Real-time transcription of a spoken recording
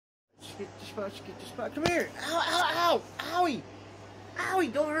get the spot, get the spot. Come here. Ow, ow, ow. Owie.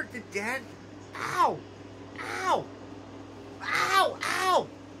 Owie, don't hurt the dad. Ow. Ow. Ow, ow.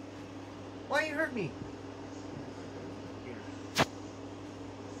 Why you hurt me? Here.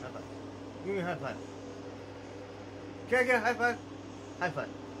 High five. Give me a high five. Can I get a high five? High five.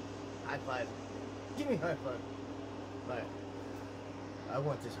 High five. Give me a high five. Right. I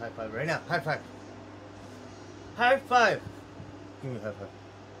want this high five right now. High five. High five. Give me a high five.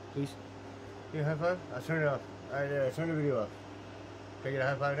 Please. Give me a high five. I'll turn it off. Alright, there. Turn the video off. Can I get a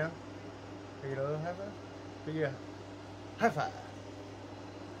high five now? Can I get a high five? Can I get a high five?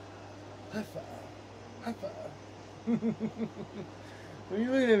 High five. High five. What are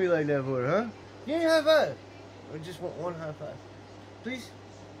you looking at me like that for, huh? Give me a high five. I just want one high five. Please?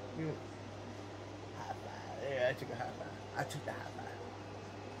 Give me a high five. There, I took a high five. I took the high five.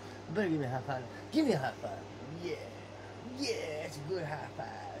 You better give me a high five. Give me a high five. Yeah. Yeah, it's a good high five.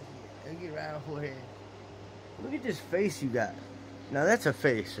 Yeah. Get right on forehead. Look at this face you got. Now that's a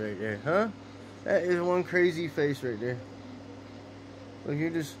face right there, huh? That is one crazy face right there. Look, you're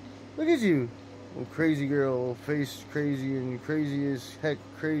just, look at you. Little crazy girl, face crazy and crazy as heck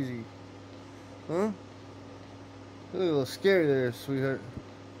crazy. Huh? You look a little scary there, sweetheart.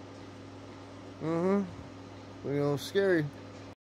 Look a little scary.